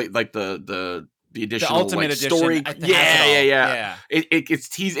like the The additional Ultimate like, Edition. story. I think has it all. Yeah.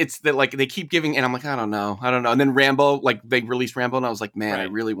 It's that like they keep giving, and I'm like, I don't know. And then Rambo, like they released Rambo, and I was like, man, I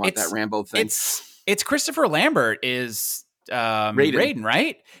Right. really want It's- that Rambo thing. It's Christopher Lambert is Raiden,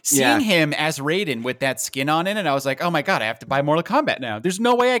 right? Yeah. Seeing him as Raiden with that skin on it, and I was like, oh my god, I have to buy Mortal Kombat now. There's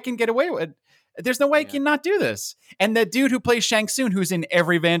no way I can get away with. There's no way I can not do this. And the dude who plays Shang Tsung, who's in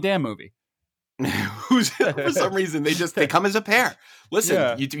every Van Damme movie. Who's for some reason they come as a pair. Listen,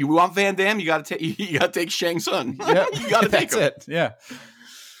 Yeah. you want Van Damme, you got to take Shang Tsung. Yeah, You got to take that's him. it. Yeah.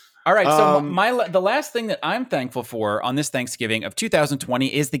 All right. So Um, the last thing that I'm thankful for on this Thanksgiving of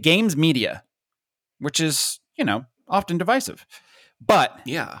 2020 is the games media, which is often divisive, but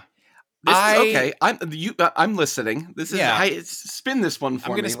Yeah. Okay. I'm listening. This is Yeah. spin this one for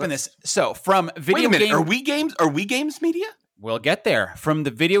me. I'm going to spin Let's- this. So from video Wait a minute. game, Are we games media? we'll get there. From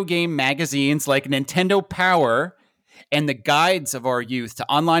the video game magazines like Nintendo Power and the guides of our youth to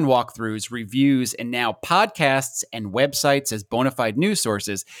online walkthroughs, reviews, and now podcasts and websites as bona fide news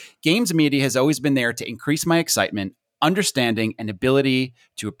sources, games media has always been there to increase my excitement, understanding, and ability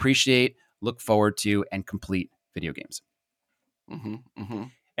to appreciate, look forward to, and complete video games. Mm-hmm, mm-hmm.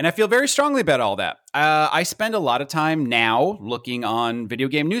 And I feel very strongly about all that. I spend a lot of time now looking on video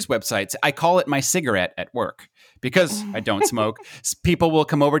game news websites. I call it my cigarette at work because I don't smoke. People will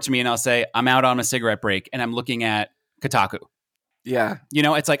come over to me and I'll say, I'm out on a cigarette break and I'm looking at Kotaku. Yeah.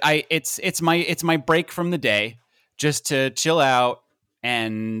 It's like it's my break from the day just to chill out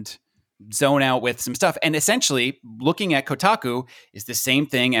and zone out with some stuff. And essentially, looking at Kotaku is the same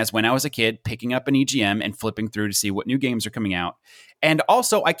thing as when I was a kid, picking up an EGM and flipping through to see what new games are coming out. And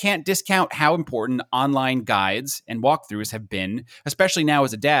also, I can't discount how important online guides and walkthroughs have been, especially now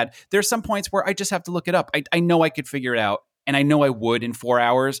as a dad. There's some points where I just have to look it up. I know I could figure it out. And I know I would in 4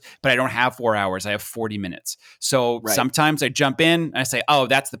 hours, but I don't have 4 hours. I have 40 minutes. So sometimes I jump in and I say, oh,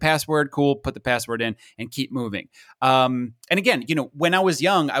 that's the password. Cool. Put the password in and keep moving. And again, when I was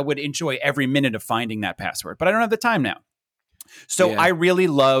young, I would enjoy every minute of finding that password, but I don't have the time now. So I really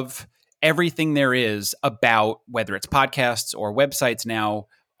love everything there is about whether it's podcasts or websites now,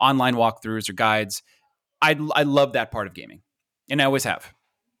 online walkthroughs or guides. I love that part of gaming, and I always have.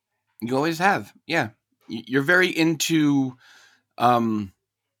 You always have. Yeah. You're very into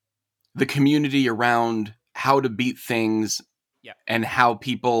the community around how to beat things and how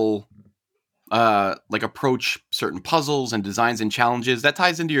people approach certain puzzles and designs and challenges. That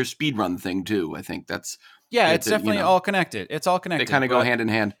ties into your speedrun thing too. I think that's it's definitely all connected. It's all connected. They kind of go hand in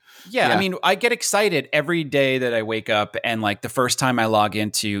hand. Yeah, I mean, I get excited every day that I wake up, and like the first time I log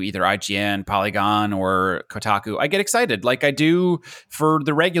into either IGN, Polygon, or Kotaku, I get excited like I do for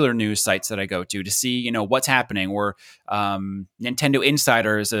the regular news sites that I go to see, what's happening. Or Nintendo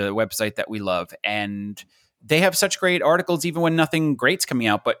Insider is a website that we love, and they have such great articles even when nothing great's coming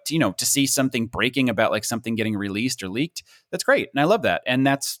out. But to see something breaking about like something getting released or leaked, that's great, and I love that, and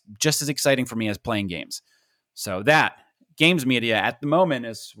that's just as exciting for me as playing games. So that games media at the moment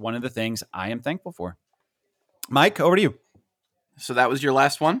is one of the things I am thankful for. Mike, over to you. So that was your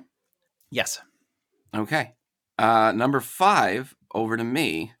last one? Yes. Okay. Number 5, over to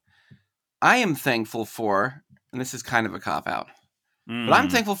me. I am thankful for, and this is kind of a cop-out, but I'm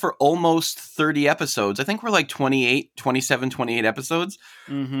thankful for almost 30 episodes. I think we're like 27, 28 episodes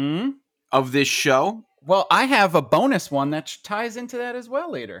of this show. Well, I have a bonus one that ties into that as well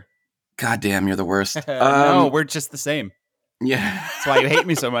later. God damn, you're the worst. No, we're just the same. Yeah. That's why you hate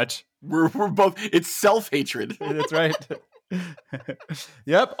me so much. We're both, it's self-hatred. That's right.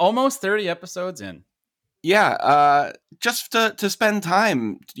 Yep, almost 30 episodes in. Yeah, just to spend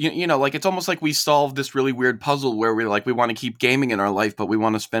time, like it's almost like we solved this really weird puzzle where we want to keep gaming in our life, but we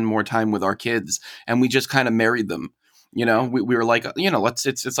want to spend more time with our kids, and we just kind of married them. We were like,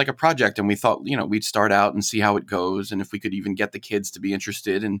 it's like a project, and we thought, we'd start out and see how it goes, and if we could even get the kids to be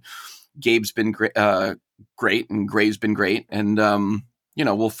interested. And Gabe's been great, and Gray's been great, and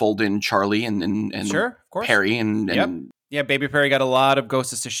we'll fold in Charlie and sure, of course. Perry and Yeah, Baby Perry got a lot of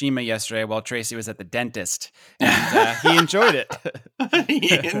Ghost of Tsushima yesterday while Tracy was at the dentist, and he enjoyed it.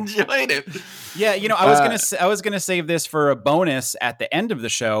 He enjoyed it. Yeah, I was gonna save this for a bonus at the end of the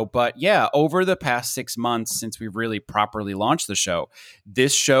show, but yeah, over the past 6 months since we've really properly launched the show,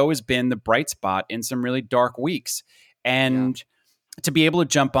 this show has been the bright spot in some really dark weeks, and to be able to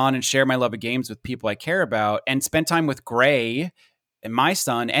jump on and share my love of games with people I care about, and spend time with Gray and my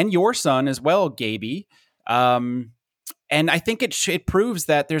son and your son as well, Gaby. And I think it proves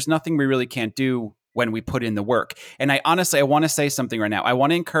that there's nothing we really can't do when we put in the work. And I want to say something right now. I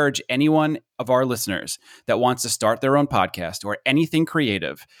want to encourage anyone of our listeners that wants to start their own podcast or anything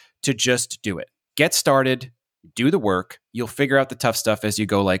creative to just do it. Get started, do the work. You'll figure out the tough stuff as you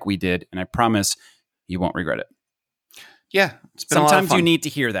go like we did. And I promise you won't regret it. Yeah. It's been Sometimes a lot of fun. you need to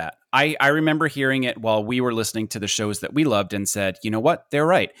hear that. I remember hearing it while we were listening to the shows that we loved and said, you know what? They're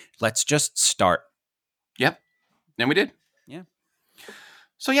right. Let's just start. Yep. And we did. Yeah.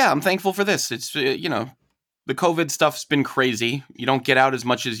 So yeah, I'm thankful for this. It's, the COVID stuff's been crazy. You don't get out as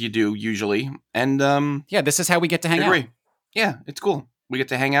much as you do usually. And yeah, this is how we get to hang out. Yeah, it's cool. We get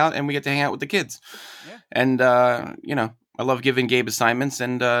to hang out and we get to hang out with the kids. Yeah. And, I love giving Gabe assignments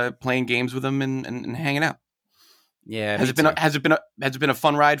and playing games with him and hanging out. Yeah. Has it been a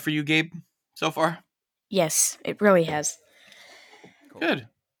fun ride for you, Gabe, so far? Yes, it really has. Good.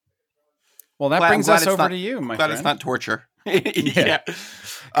 Well, that brings us over to you, my glad friend. it's not torture. Yeah.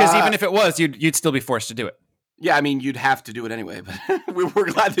 Because even if it was, you'd still be forced to do it. Yeah, I mean, you'd have to do it anyway, but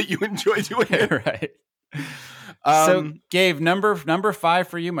we're glad that you enjoy doing it. Right. So, Gabe, number 5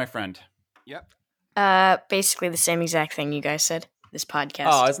 for you, my friend. Yep. Basically the same exact thing you guys said. This podcast.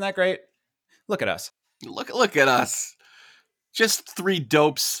 Oh, isn't that great? Look at us. Look at us. Just 3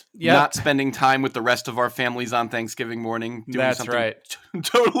 dopes Yep. not spending time with the rest of our families on Thanksgiving morning. Doing That's something right.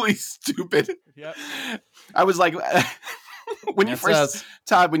 totally stupid. Yep. I was like, when you That's first, us.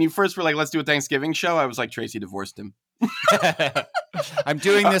 Todd, when you first were like, let's do a Thanksgiving show, I was like, Tracy divorced him. I'm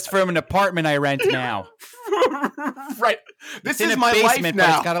doing this from an apartment I rent now. Right. This It's in is a my basement, life but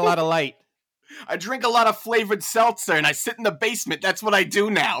now. it's got a lot of light. I drink a lot of flavored seltzer and I sit in the basement. That's what I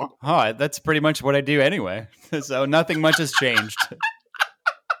do now. Oh, that's pretty much what I do anyway. So nothing much has changed.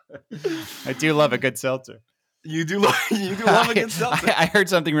 I do love a good seltzer. You do love a good seltzer. I heard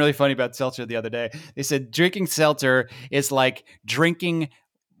something really funny about seltzer the other day. They said drinking seltzer is like drinking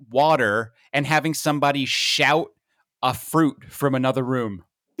water and having somebody shout a fruit from another room.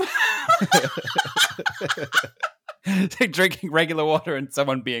 It's like drinking regular water and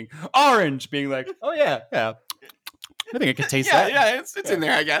someone being orange, being like, "Oh yeah, I think I can taste Yeah, that." yeah, it's in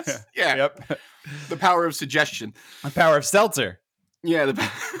there, I guess. Yeah. Yep. The power of suggestion. The power of seltzer. Yeah,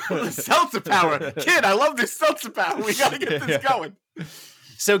 the seltzer power. Kid, I love this seltzer power. We got to get this going.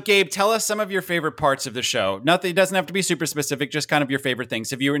 So, Gabe, tell us some of your favorite parts of the show. Nothing, it doesn't have to be super specific, just kind of your favorite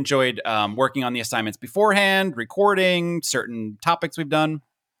things. Have you enjoyed working on the assignments beforehand, recording, certain topics we've done?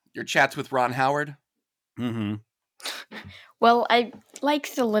 Your chats with Ron Howard. Mm-hmm. Well, I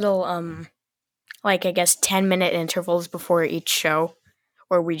like the little, I guess 10-minute intervals before each show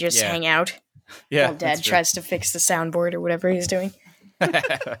where we just hang out Yeah. while Dad tries to fix the soundboard or whatever he's doing.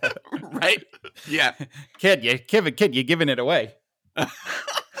 Right? Yeah. Kid, you're giving it away.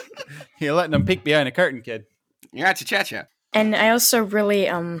 You're letting them peek behind a curtain, kid. You're at your chat. And I also really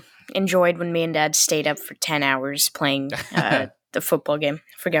enjoyed when me and Dad stayed up for 10 hours playing the football game.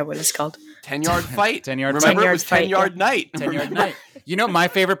 I forget what it's called. 10-yard fight. 10-yard Remember, fight. it was 10-yard night. 10-yard night. You know what my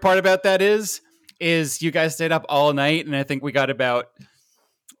favorite part about that is you guys stayed up all night, and I think we got about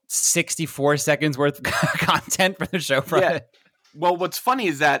 64 seconds worth of content for the show from it. Well, what's funny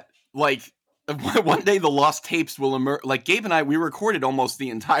is that, like, one day the lost tapes will emerge. Like, Gabe and I, we recorded almost the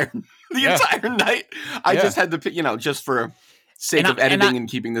entire night. I just had to, just for sake of editing and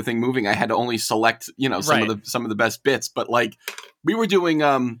keeping the thing moving, I had to only select, some of the best bits. But like, we were doing.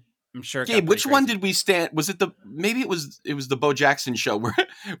 I'm sure. Gabe, which one did we stand? Was it maybe it was the Bo Jackson show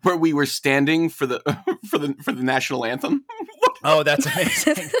where we were standing for the for the national anthem? Oh, that's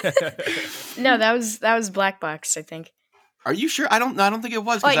amazing. No, that was Black Box, I think. Are you sure? I don't think it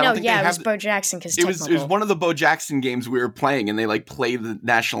was. Oh, no, it was Bo Jackson because it was one of the Bo Jackson games we were playing, and they like played the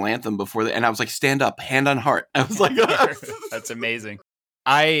national anthem before and I was like, stand up, hand on heart. I was like, that's amazing.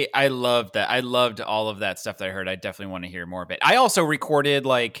 I loved that. I loved all of that stuff that I heard. I definitely want to hear more of it. I also recorded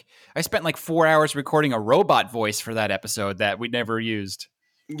I spent 4 hours recording a robot voice for that episode that we never used.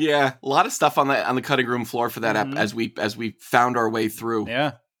 Yeah, a lot of stuff on the cutting room floor for that app as we found our way through.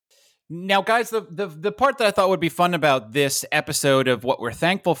 Yeah. Now, guys, the part that I thought would be fun about this episode of what we're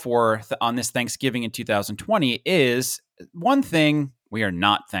thankful for on this Thanksgiving in 2020 is one thing we are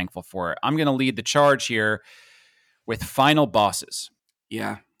not thankful for. I'm going to lead the charge here with final bosses.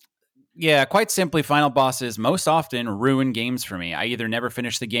 Yeah. Yeah, quite simply, final bosses most often ruin games for me. I either never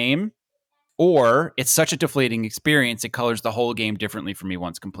finish the game or it's such a deflating experience, it colors the whole game differently for me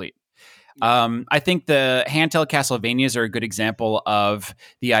once complete. I think the handheld Castlevanias are a good example of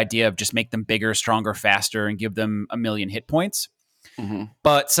the idea of just make them bigger, stronger, faster, and give them 1,000,000 hit points. Mm-hmm.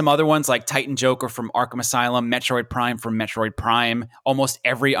 But some other ones like Titan Joker from Arkham Asylum, Metroid Prime from Metroid Prime, almost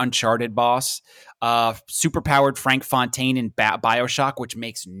every Uncharted boss, superpowered Frank Fontaine in Bioshock, which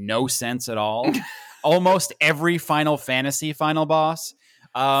makes no sense at all. Almost every Final Fantasy final boss.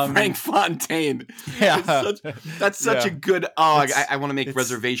 Frank Fontaine. Yeah. That's such a good. I want to make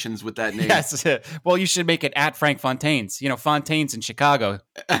reservations with that name. Yes. Well, you should make it at Frank Fontaine's. Fontaine's in Chicago.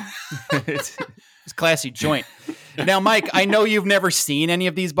 It's a classy joint. Now, Mike, I know you've never seen any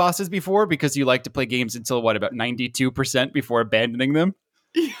of these bosses before because you like to play games until about 92% before abandoning them.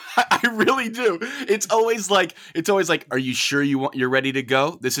 Yeah, I really do. It's always like, are you sure you're ready to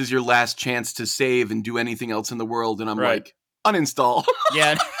go? This is your last chance to save and do anything else in the world. And I'm like, uninstall.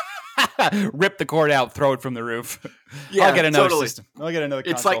 Yeah. Rip the cord out, throw it from the roof. Yeah, I'll get another totally. system. I'll get another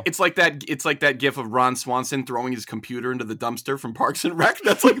It's console. like that gif of Ron Swanson throwing his computer into the dumpster from Parks and Rec.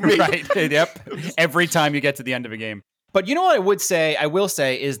 That's like me. Right. Yep. Every time you get to the end of a game. But you know what I will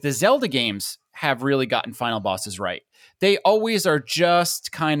say is the Zelda games have really gotten final bosses right. They always are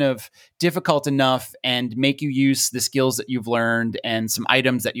just kind of difficult enough and make you use the skills that you've learned and some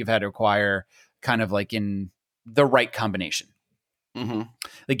items that you've had to acquire kind of like in the right combination. Mm-hmm.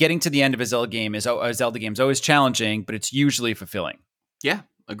 Like getting to the end of a Zelda game is always challenging, but it's usually fulfilling. Yeah,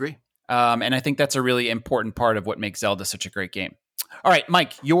 agree. And I think that's a really important part of what makes Zelda such a great game. All right,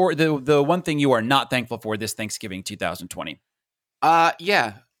 Mike, you're the one thing you are not thankful for this Thanksgiving 2020.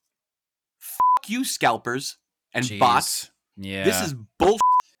 Yeah. Fuck you, scalpers and Jeez. bots. Yeah. This is bullshit.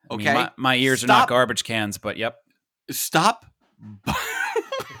 I mean, Okay? my ears are not garbage cans, but yep. Stop.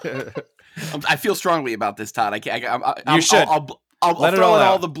 I feel strongly about this, Todd. You should. I'll Let it throw all in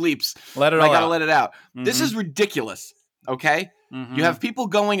all out. the bleeps. Let it I all gotta out. let it out. This Mhm. is ridiculous. Okay? Mhm. You have people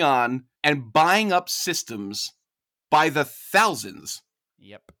going on and buying up systems by the thousands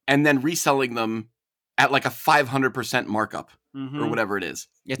Yep. and then reselling them at like a 500% markup or whatever it is.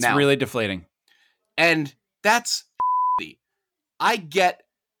 It's Now, really deflating. and that's I get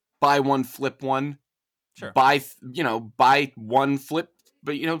buy one, flip one. Sure. Buy one, flip,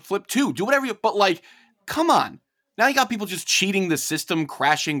 but flip two. Do whatever but like, come on. Now you got people just cheating the system,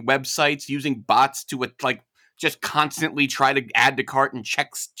 crashing websites, using bots to like just constantly try to add to cart and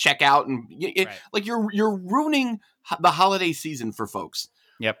check out, and like you're ruining the holiday season for folks.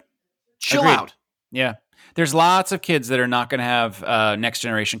 Yep. Chill Agreed. out. Yeah. There's lots of kids that are not going to have next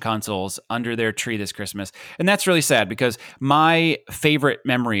generation consoles under their tree this Christmas. And that's really sad because my favorite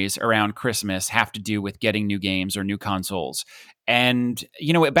memories around Christmas have to do with getting new games or new consoles. And,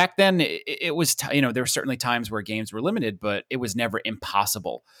 back then it was, there were certainly times where games were limited, but it was never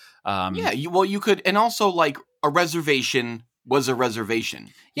impossible. You could, and also like a reservation was a reservation.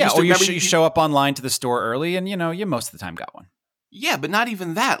 Yeah. Used Or to- you remember show up online to the store early and, you most of the time got one. Yeah, but not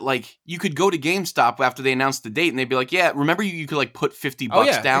even that. Like, you could go to GameStop after they announced the date, and they'd be like, "Yeah, remember you could like put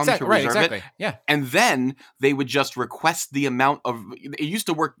 $50 down to reserve it." Yeah, and then they would just request the amount of. It used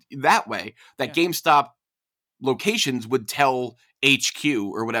to work that way. That GameStop locations would tell HQ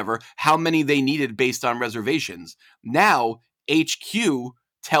or whatever how many they needed based on reservations. Now HQ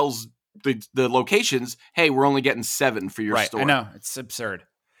tells the locations, "Hey, we're only getting 7 for your store." I know, it's absurd.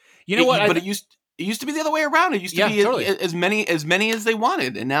 You know what? But it used to be the other way around. It used to be totally. as many as they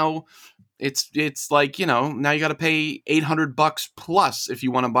wanted, and now it's like now you got to pay $800 plus if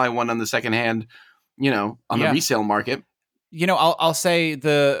you want to buy one on the second hand, on the resale market. I'll say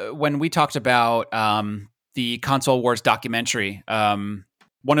when we talked about the Console Wars documentary,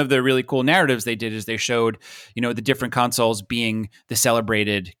 one of the really cool narratives they did is they showed, the different consoles being the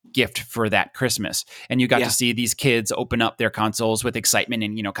celebrated gift for that Christmas. And you got to see these kids open up their consoles with excitement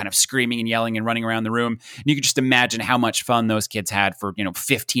and, kind of screaming and yelling and running around the room. And you could just imagine how much fun those kids had for,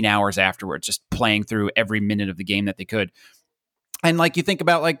 15 hours afterwards, just playing through every minute of the game that they could. And like you think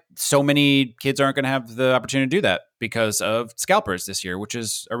about like so many kids aren't going to have the opportunity to do that because of scalpers this year, which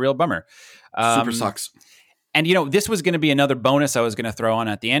is a real bummer. Super sucks. And, this was going to be another bonus I was going to throw on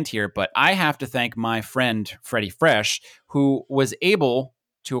at the end here, but I have to thank my friend, Freddie Fresh, who was able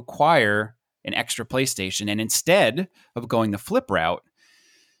to acquire an extra PlayStation. And instead of going the flip route,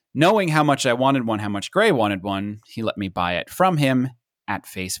 knowing how much I wanted one, how much Gray wanted one, he let me buy it from him at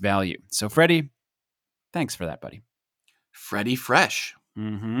face value. So, Freddie, thanks for that, buddy. Freddie Fresh.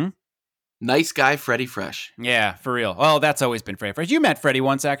 Mm-hmm. Nice guy, Freddie Fresh. Yeah, for real. Well, that's always been Freddie Fresh. You met Freddie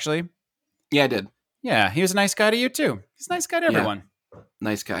once, actually. Yeah, I did. Yeah, he was a nice guy to you, too. He's a nice guy to everyone.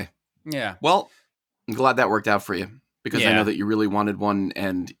 Nice guy. Yeah. Well, I'm glad that worked out for you because I Yeah. know that you really wanted one.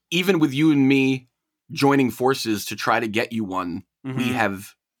 And even with you and me joining forces to try to get you one, we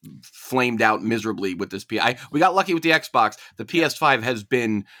have flamed out miserably with this. We got lucky with the Xbox. The PS5 has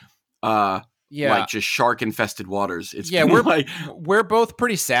been like just shark infested waters. It's been we're both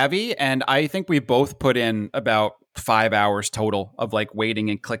pretty savvy, and I think we both put in about 5 hours total of like waiting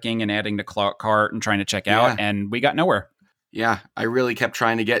and clicking and adding to cart and trying to check out, and we got nowhere. Yeah, I really kept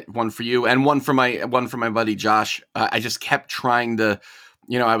trying to get one for you and one for my buddy Josh. I just kept trying to,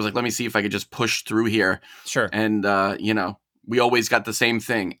 I was like, let me see if I could just push through here. Sure. And we always got the same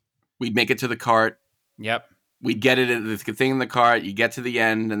thing. We'd make it to the cart. Yep. We'd get it, the thing in the cart. You get to the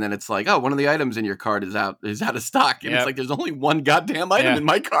end, and then it's like, oh, one of the items in your cart is out of stock, and it's like there's only one goddamn item in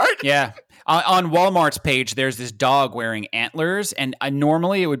my cart. Yeah. On Walmart's page, there's this dog wearing antlers, and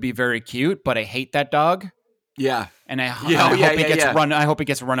normally it would be very cute, but I hate that dog. Yeah. And I hope hope he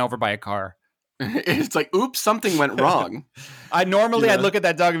gets run over by a car. It's like, oops, something went wrong. I'd Yeah. look at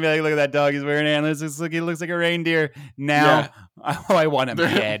that dog and be like, look at that dog. He's wearing antlers. He looks like a reindeer. Now I want him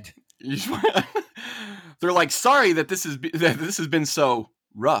dead. They're like, sorry that this has been so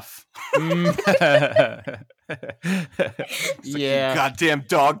rough. Yeah. You goddamn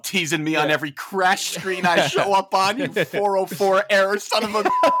dog teasing me on every crash screen I show up on, you 404 error son of a...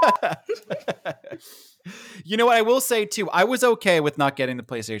 You know what I will say too? I was okay with not getting the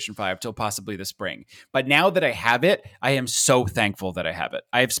PlayStation 5 till possibly the spring. But now that I have it, I am so thankful that I have it.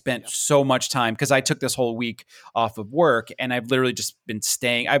 I have spent so much time because I took this whole week off of work and I've literally just been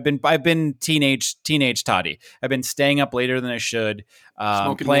staying. I've been teenage toddy. I've been staying up later than I should,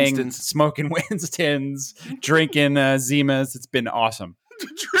 smoking Winston's, drinking Zimas. It's been awesome.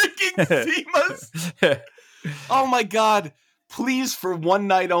 Drinking Zimas. Oh my God. Please, for one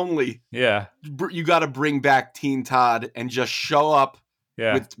night only. Yeah. You got to bring back Teen Todd and just show up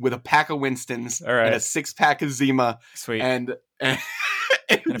with a pack of Winstons All right. and a 6-pack of Zima. Sweet. And a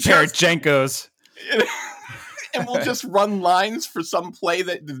pair of Jenkos. And we'll just run lines for some play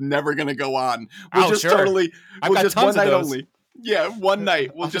that is never going to go on. I've got just tons one of night those. only. Yeah, one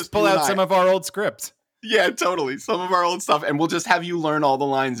night. We'll I'll just pull out some of our old scripts. Yeah, totally. Some of our old stuff. And we'll just have you learn all the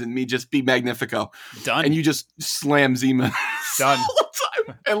lines and me just be Magnifico. Done. And you just slam Zima. Done. All the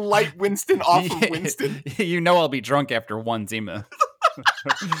time. And light Winston off of Winston. You know I'll be drunk after one Zima.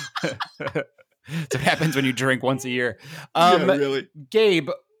 That's what happens when you drink once a year. Yeah, really.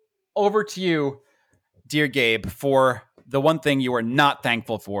 Gabe, over to you, dear Gabe, for the one thing you are not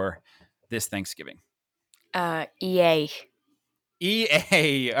thankful for this Thanksgiving. EA.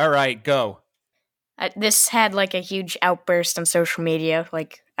 EA. All right, go. This had like a huge outburst on social media,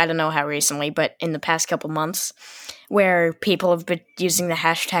 like I don't know how recently, but in the past couple months, where people have been using the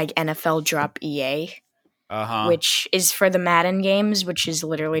hashtag NFL Drop EA, which is for the Madden games, which is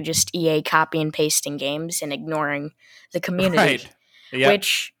literally just EA copy and pasting games and ignoring the community. Right. Yep.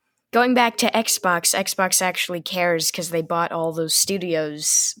 Which, going back to Xbox actually cares because they bought all those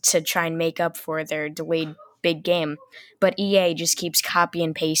studios to try and make up for their delayed big game, but EA just keeps copy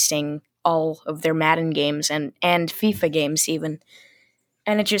and pasting all of their Madden games and FIFA games even.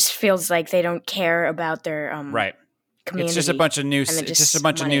 And it just feels like they don't care about their right. community. It's just a bunch of new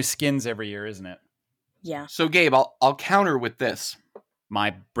of new skins every year, isn't it? Yeah. So Gabe, I'll counter with this.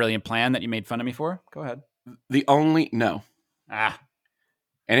 My brilliant plan that you made fun of me for? Go ahead. No. And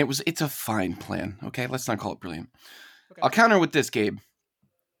it's a fine plan. Okay, let's not call it brilliant. Okay. I'll counter with this, Gabe.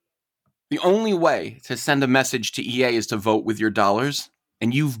 The only way to send a message to EA is to vote with your dollars.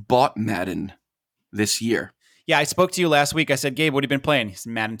 And you've bought Madden this year. Yeah, I spoke to you last week. I said, Gabe, what have you been playing? He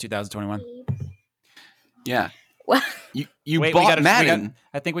said, Madden 2021. Yeah. What? You bought Madden.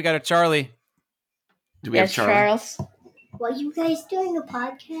 I think we got a Charlie. Do we have Charlie? Charles. Were you guys doing a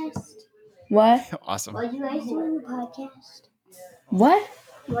podcast? What? Awesome. Were you guys doing a podcast? What?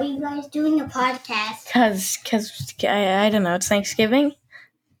 Were you guys doing a podcast? Cause I don't know. It's Thanksgiving.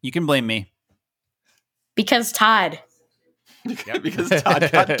 You can blame me. Because Todd. Yep. Because Todd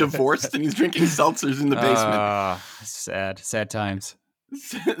got divorced and he's drinking seltzers in the basement. Sad times.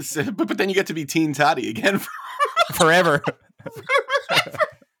 But then you get to be Teen Toddy again forever.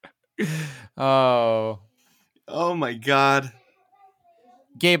 Oh my God,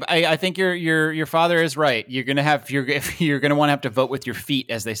 Gabe, I think your father is right. You're gonna want to have to vote with your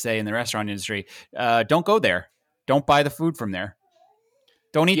feet, as they say in the restaurant industry. Don't go there. Don't buy the food from there.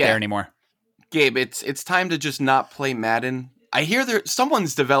 Don't eat there anymore. Gabe, it's time to just not play Madden. I hear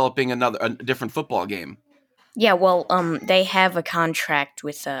someone's developing a different football game. Yeah, well, they have a contract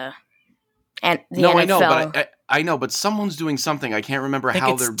with and the NFL. I know, but someone's doing something. I can't remember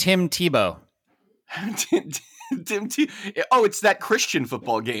how they're. Tim Tebow. Tim Tebow. Oh, it's that Christian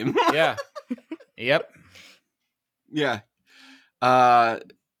football game. Yeah. Yep. Yeah.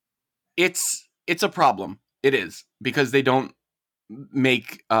 It's a problem. It is, because they don't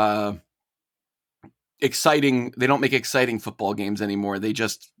make exciting football games anymore. They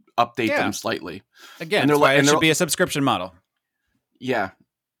just update them slightly. Again, that's why it should be a subscription model. Yeah.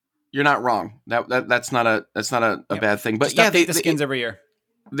 You're not wrong. That's not a bad thing. But just update the skins every year.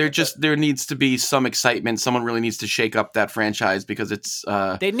 There needs to be some excitement. Someone really needs to shake up that franchise because it's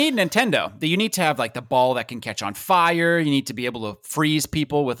they need Nintendo. You need to have like the ball that can catch on fire. You need to be able to freeze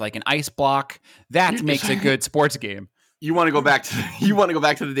people with like an ice block. That makes a good sports game. You want to go back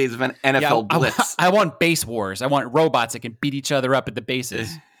to the days of NFL Blitz. I want base wars. I want robots that can beat each other up at the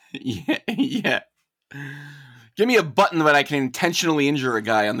bases. Yeah. Give me a button that I can intentionally injure a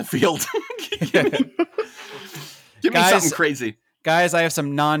guy on the field. Give me something crazy. Guys, I have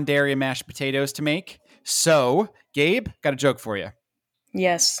some non-dairy mashed potatoes to make. So, Gabe, got a joke for you.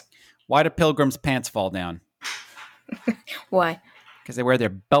 Yes. Why do pilgrims' pants fall down? Why? Because they wear their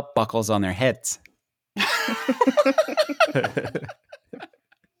belt buckles on their heads.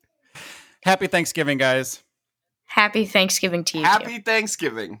 Happy Thanksgiving, guys. Happy Thanksgiving to you. Happy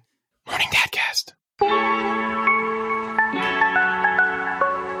Thanksgiving. Morning Dadcast.